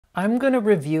I'm going to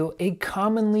review a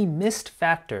commonly missed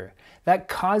factor that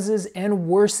causes and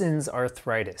worsens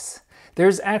arthritis.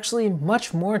 There's actually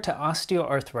much more to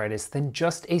osteoarthritis than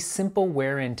just a simple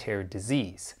wear and tear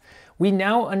disease. We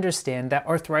now understand that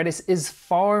arthritis is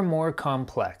far more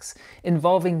complex,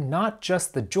 involving not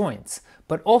just the joints,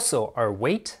 but also our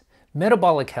weight,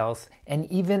 metabolic health, and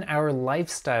even our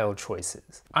lifestyle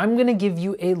choices. I'm going to give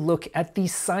you a look at the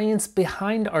science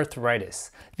behind arthritis,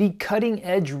 the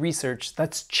cutting-edge research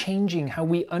that's changing how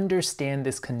we understand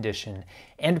this condition,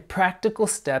 and practical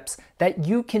steps that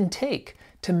you can take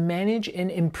to manage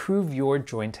and improve your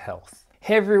joint health.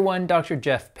 Hey everyone, Dr.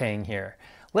 Jeff Peng here.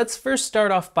 Let's first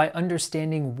start off by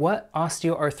understanding what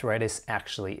osteoarthritis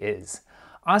actually is.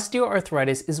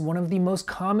 Osteoarthritis is one of the most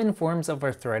common forms of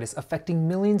arthritis affecting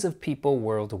millions of people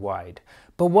worldwide.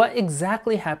 But what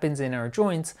exactly happens in our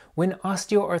joints when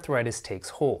osteoarthritis takes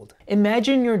hold?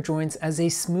 Imagine your joints as a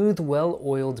smooth,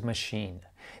 well-oiled machine.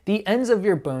 The ends of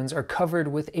your bones are covered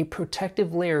with a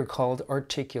protective layer called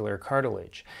articular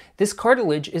cartilage. This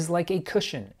cartilage is like a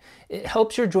cushion. It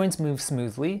helps your joints move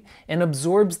smoothly and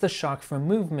absorbs the shock from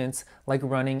movements like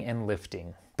running and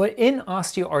lifting. But in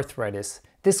osteoarthritis,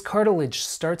 this cartilage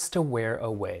starts to wear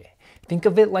away. Think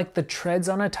of it like the treads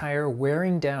on a tire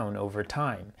wearing down over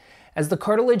time. As the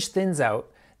cartilage thins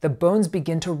out, the bones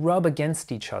begin to rub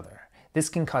against each other. This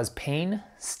can cause pain,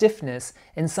 stiffness,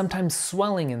 and sometimes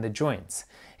swelling in the joints.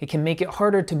 It can make it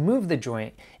harder to move the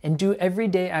joint and do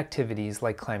everyday activities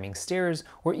like climbing stairs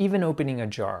or even opening a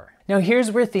jar. Now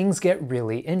here's where things get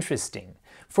really interesting.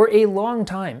 For a long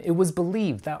time, it was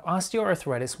believed that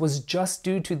osteoarthritis was just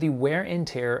due to the wear and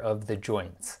tear of the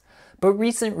joints. But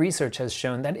recent research has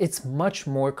shown that it's much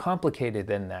more complicated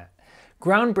than that.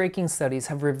 Groundbreaking studies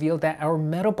have revealed that our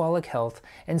metabolic health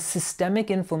and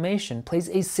systemic inflammation plays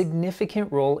a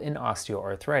significant role in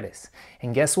osteoarthritis.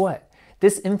 And guess what?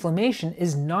 This inflammation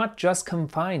is not just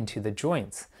confined to the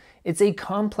joints. It's a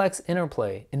complex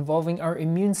interplay involving our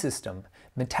immune system,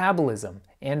 metabolism,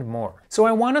 and more. So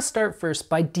I want to start first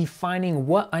by defining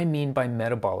what I mean by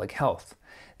metabolic health.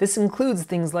 This includes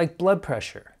things like blood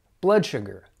pressure, blood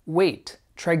sugar, weight,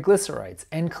 triglycerides,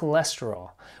 and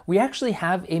cholesterol. We actually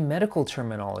have a medical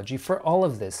terminology for all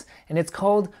of this, and it's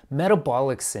called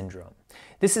metabolic syndrome.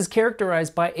 This is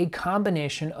characterized by a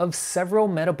combination of several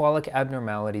metabolic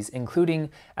abnormalities, including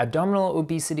abdominal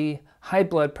obesity, high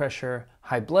blood pressure,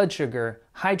 high blood sugar,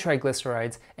 high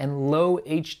triglycerides, and low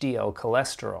HDL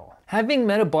cholesterol. Having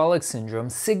metabolic syndrome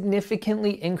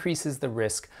significantly increases the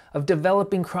risk of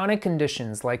developing chronic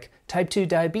conditions like type 2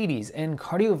 diabetes and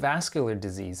cardiovascular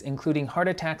disease, including heart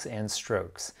attacks and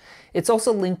strokes. It's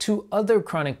also linked to other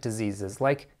chronic diseases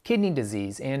like kidney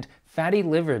disease and fatty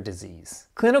liver disease.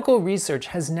 Clinical research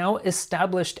has now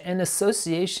established an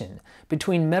association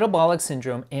between metabolic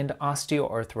syndrome and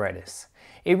osteoarthritis.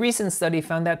 A recent study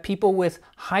found that people with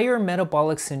higher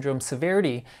metabolic syndrome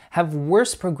severity have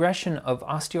worse progression of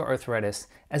osteoarthritis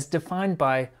as defined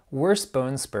by worse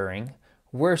bone spurring,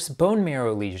 worse bone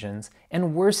marrow lesions,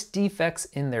 and worse defects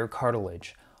in their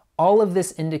cartilage. All of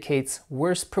this indicates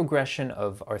worse progression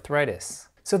of arthritis.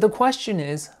 So the question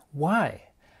is, why?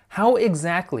 How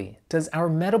exactly does our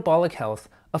metabolic health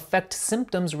affect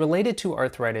symptoms related to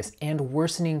arthritis and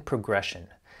worsening progression?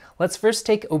 Let's first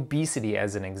take obesity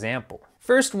as an example.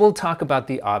 First, we'll talk about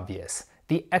the obvious,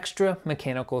 the extra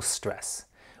mechanical stress.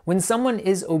 When someone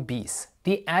is obese,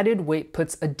 the added weight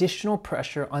puts additional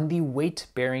pressure on the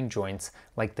weight-bearing joints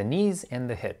like the knees and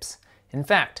the hips. In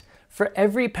fact, for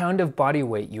every pound of body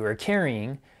weight you are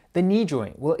carrying, the knee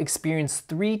joint will experience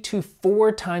 3 to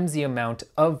 4 times the amount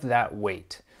of that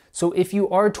weight. So if you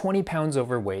are 20 pounds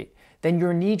overweight, then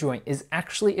your knee joint is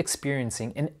actually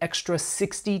experiencing an extra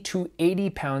 60 to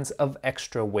 80 pounds of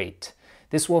extra weight.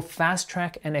 This will fast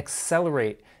track and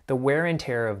accelerate the wear and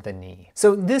tear of the knee.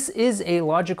 So this is a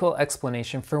logical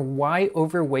explanation for why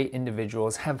overweight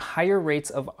individuals have higher rates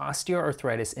of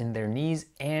osteoarthritis in their knees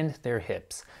and their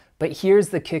hips. But here's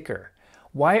the kicker.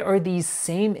 Why are these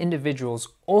same individuals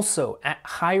also at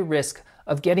high risk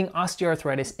of getting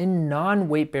osteoarthritis in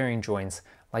non-weight-bearing joints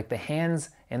like the hands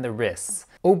and the wrists?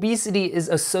 Obesity is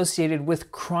associated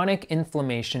with chronic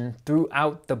inflammation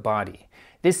throughout the body.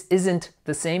 This isn't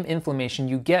the same inflammation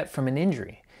you get from an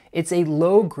injury. It's a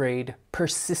low-grade,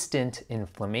 persistent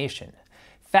inflammation.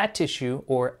 Fat tissue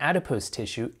or adipose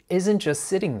tissue isn't just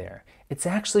sitting there. It's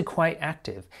actually quite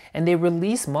active, and they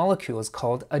release molecules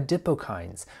called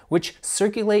adipokines, which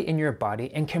circulate in your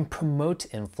body and can promote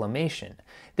inflammation.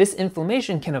 This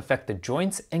inflammation can affect the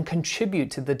joints and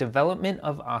contribute to the development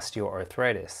of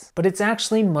osteoarthritis. But it's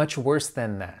actually much worse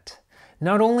than that.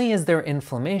 Not only is there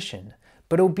inflammation,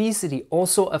 but obesity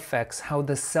also affects how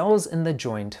the cells in the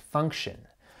joint function.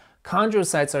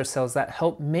 Chondrocytes are cells that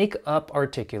help make up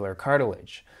articular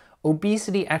cartilage.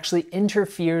 Obesity actually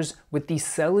interferes with the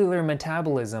cellular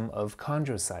metabolism of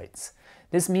chondrocytes.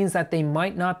 This means that they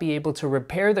might not be able to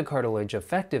repair the cartilage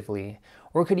effectively,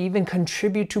 or could even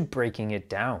contribute to breaking it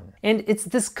down. And it's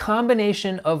this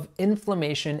combination of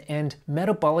inflammation and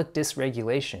metabolic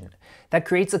dysregulation that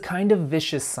creates a kind of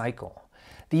vicious cycle.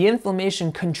 The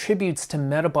inflammation contributes to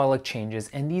metabolic changes,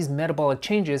 and these metabolic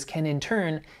changes can in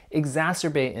turn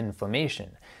exacerbate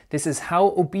inflammation. This is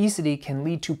how obesity can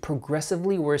lead to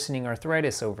progressively worsening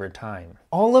arthritis over time.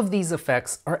 All of these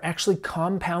effects are actually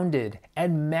compounded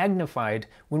and magnified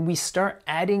when we start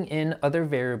adding in other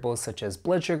variables such as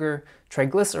blood sugar,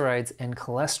 triglycerides, and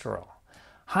cholesterol.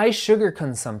 High sugar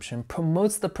consumption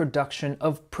promotes the production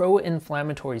of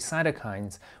pro-inflammatory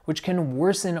cytokines, which can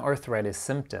worsen arthritis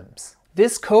symptoms.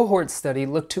 This cohort study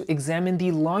looked to examine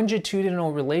the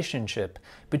longitudinal relationship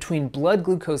between blood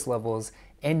glucose levels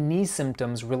and knee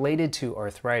symptoms related to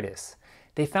arthritis.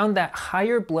 They found that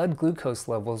higher blood glucose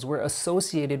levels were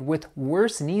associated with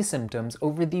worse knee symptoms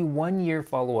over the 1-year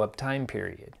follow-up time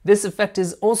period. This effect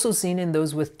is also seen in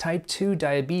those with type 2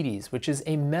 diabetes, which is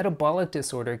a metabolic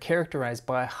disorder characterized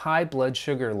by high blood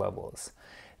sugar levels.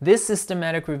 This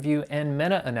systematic review and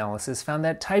meta-analysis found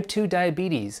that type 2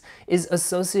 diabetes is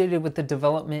associated with the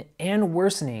development and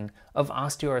worsening of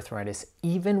osteoarthritis,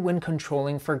 even when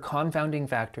controlling for confounding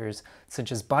factors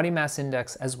such as body mass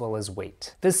index as well as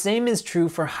weight. The same is true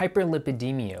for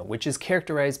hyperlipidemia, which is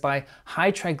characterized by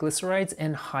high triglycerides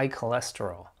and high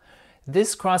cholesterol.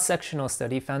 This cross-sectional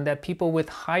study found that people with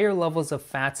higher levels of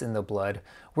fats in the blood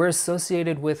were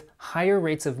associated with higher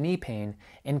rates of knee pain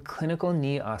and clinical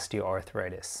knee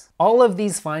osteoarthritis. All of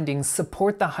these findings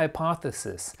support the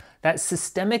hypothesis that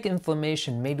systemic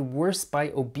inflammation made worse by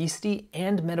obesity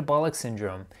and metabolic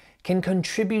syndrome can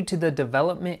contribute to the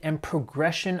development and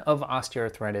progression of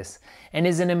osteoarthritis and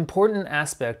is an important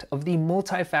aspect of the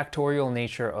multifactorial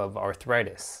nature of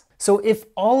arthritis. So if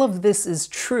all of this is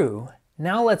true,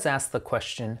 now let's ask the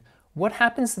question, what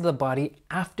happens to the body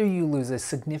after you lose a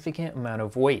significant amount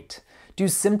of weight? Do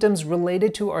symptoms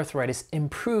related to arthritis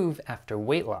improve after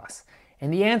weight loss?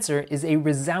 And the answer is a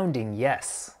resounding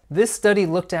yes. This study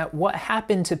looked at what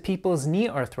happened to people's knee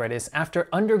arthritis after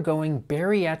undergoing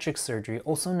bariatric surgery,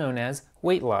 also known as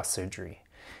weight loss surgery.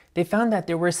 They found that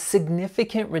there were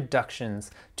significant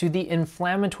reductions to the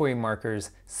inflammatory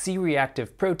markers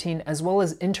C-reactive protein as well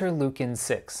as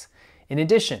interleukin-6. In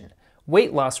addition,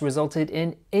 weight loss resulted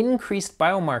in increased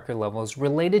biomarker levels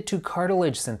related to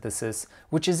cartilage synthesis,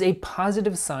 which is a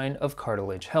positive sign of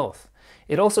cartilage health.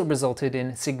 It also resulted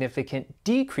in significant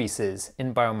decreases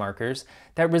in biomarkers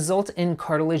that result in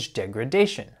cartilage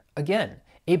degradation. Again,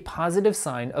 a positive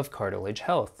sign of cartilage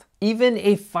health. Even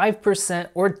a 5%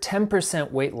 or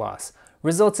 10% weight loss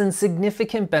results in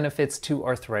significant benefits to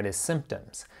arthritis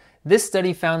symptoms. This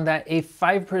study found that a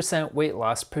 5% weight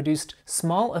loss produced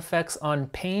small effects on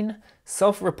pain,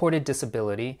 self-reported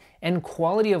disability, and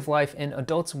quality of life in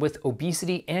adults with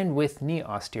obesity and with knee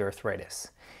osteoarthritis.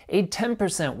 A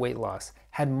 10% weight loss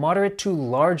had moderate to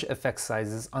large effect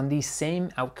sizes on these same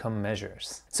outcome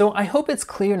measures. So I hope it's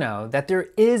clear now that there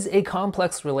is a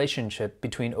complex relationship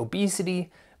between obesity,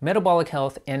 metabolic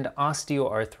health, and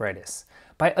osteoarthritis.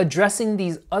 By addressing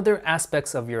these other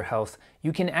aspects of your health,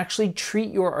 you can actually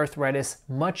treat your arthritis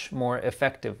much more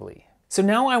effectively. So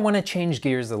now I want to change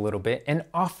gears a little bit and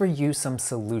offer you some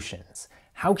solutions.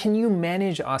 How can you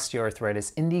manage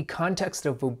osteoarthritis in the context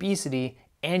of obesity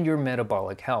and your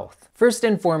metabolic health? First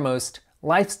and foremost,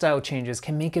 lifestyle changes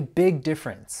can make a big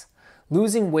difference.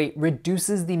 Losing weight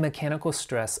reduces the mechanical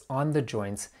stress on the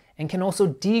joints and can also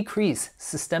decrease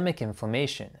systemic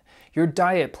inflammation. Your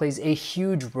diet plays a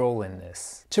huge role in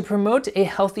this. To promote a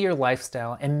healthier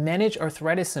lifestyle and manage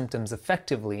arthritis symptoms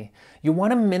effectively, you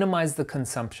want to minimize the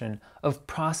consumption of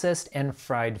processed and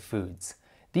fried foods.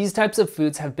 These types of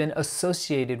foods have been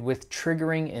associated with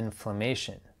triggering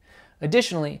inflammation.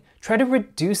 Additionally, try to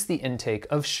reduce the intake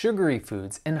of sugary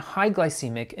foods and high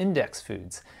glycemic index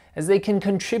foods, as they can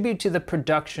contribute to the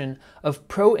production of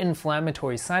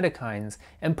pro-inflammatory cytokines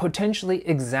and potentially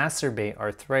exacerbate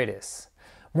arthritis.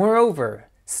 Moreover,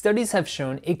 studies have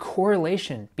shown a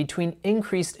correlation between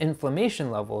increased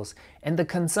inflammation levels and the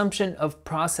consumption of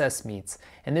processed meats,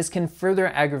 and this can further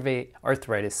aggravate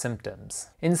arthritis symptoms.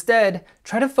 Instead,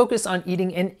 try to focus on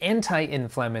eating an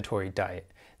anti-inflammatory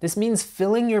diet. This means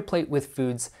filling your plate with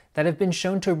foods that have been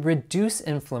shown to reduce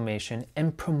inflammation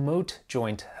and promote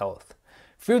joint health.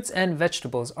 Fruits and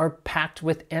vegetables are packed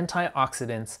with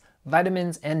antioxidants,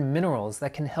 vitamins, and minerals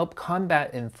that can help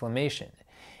combat inflammation.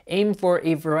 Aim for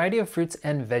a variety of fruits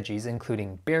and veggies,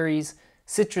 including berries,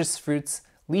 citrus fruits,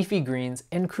 leafy greens,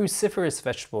 and cruciferous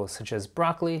vegetables such as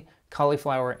broccoli,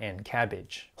 cauliflower, and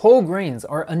cabbage. Whole grains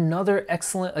are another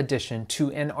excellent addition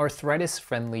to an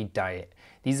arthritis-friendly diet.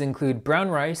 These include brown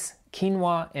rice,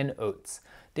 quinoa, and oats.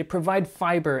 They provide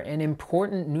fiber and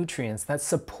important nutrients that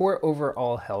support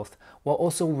overall health while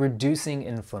also reducing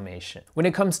inflammation. When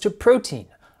it comes to protein,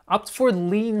 opt for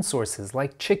lean sources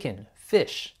like chicken,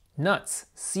 fish, nuts,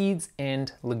 seeds,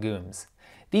 and legumes.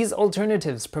 These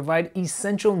alternatives provide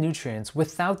essential nutrients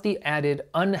without the added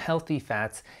unhealthy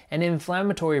fats and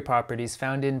inflammatory properties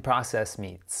found in processed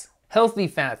meats. Healthy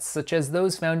fats, such as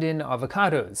those found in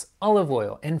avocados, olive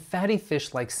oil, and fatty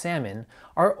fish like salmon,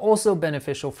 are also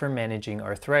beneficial for managing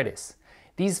arthritis.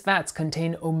 These fats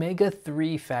contain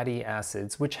omega-3 fatty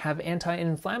acids, which have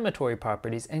anti-inflammatory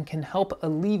properties and can help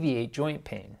alleviate joint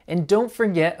pain. And don't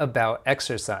forget about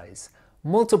exercise.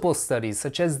 Multiple studies,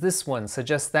 such as this one,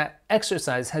 suggest that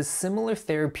exercise has similar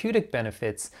therapeutic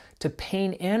benefits to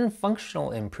pain and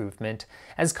functional improvement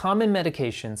as common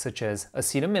medications such as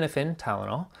acetaminophen,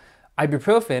 Tylenol,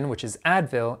 ibuprofen, which is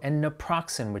Advil, and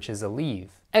naproxen, which is Aleve.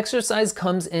 Exercise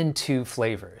comes in two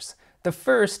flavors. The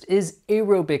first is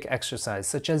aerobic exercise,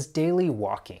 such as daily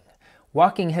walking.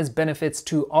 Walking has benefits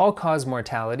to all-cause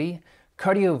mortality,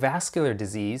 cardiovascular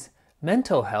disease,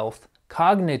 mental health,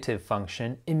 cognitive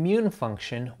function, immune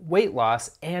function, weight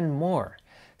loss, and more.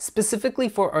 Specifically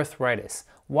for arthritis,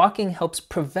 walking helps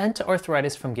prevent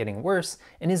arthritis from getting worse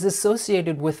and is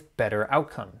associated with better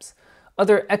outcomes.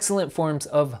 Other excellent forms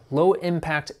of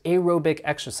low-impact aerobic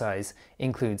exercise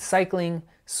include cycling,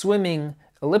 swimming,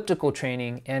 elliptical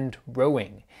training, and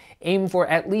rowing. Aim for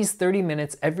at least 30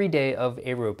 minutes every day of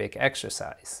aerobic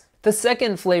exercise. The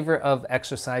second flavor of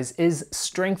exercise is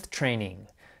strength training.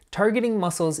 Targeting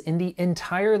muscles in the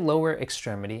entire lower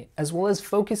extremity, as well as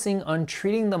focusing on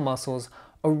treating the muscles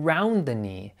around the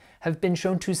knee, have been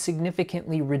shown to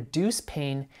significantly reduce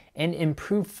pain and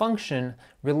improve function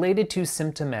related to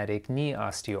symptomatic knee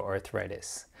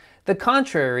osteoarthritis. The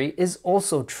contrary is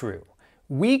also true.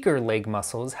 Weaker leg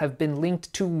muscles have been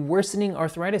linked to worsening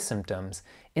arthritis symptoms,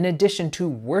 in addition to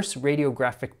worse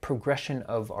radiographic progression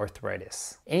of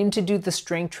arthritis. Aim to do the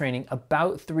strength training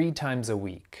about 3 times a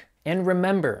week. And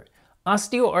remember,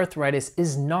 osteoarthritis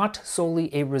is not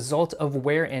solely a result of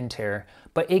wear and tear,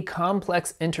 but a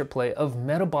complex interplay of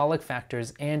metabolic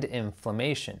factors and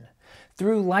inflammation.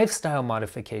 Through lifestyle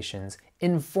modifications,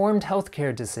 informed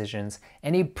healthcare decisions,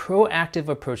 and a proactive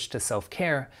approach to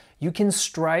self-care, you can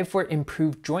strive for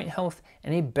improved joint health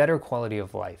and a better quality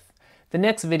of life. The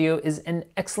next video is an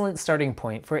excellent starting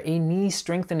point for a knee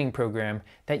strengthening program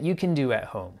that you can do at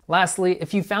home. Lastly,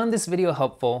 if you found this video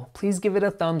helpful, please give it a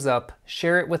thumbs up,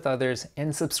 share it with others,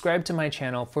 and subscribe to my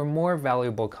channel for more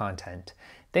valuable content.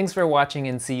 Thanks for watching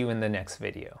and see you in the next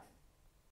video.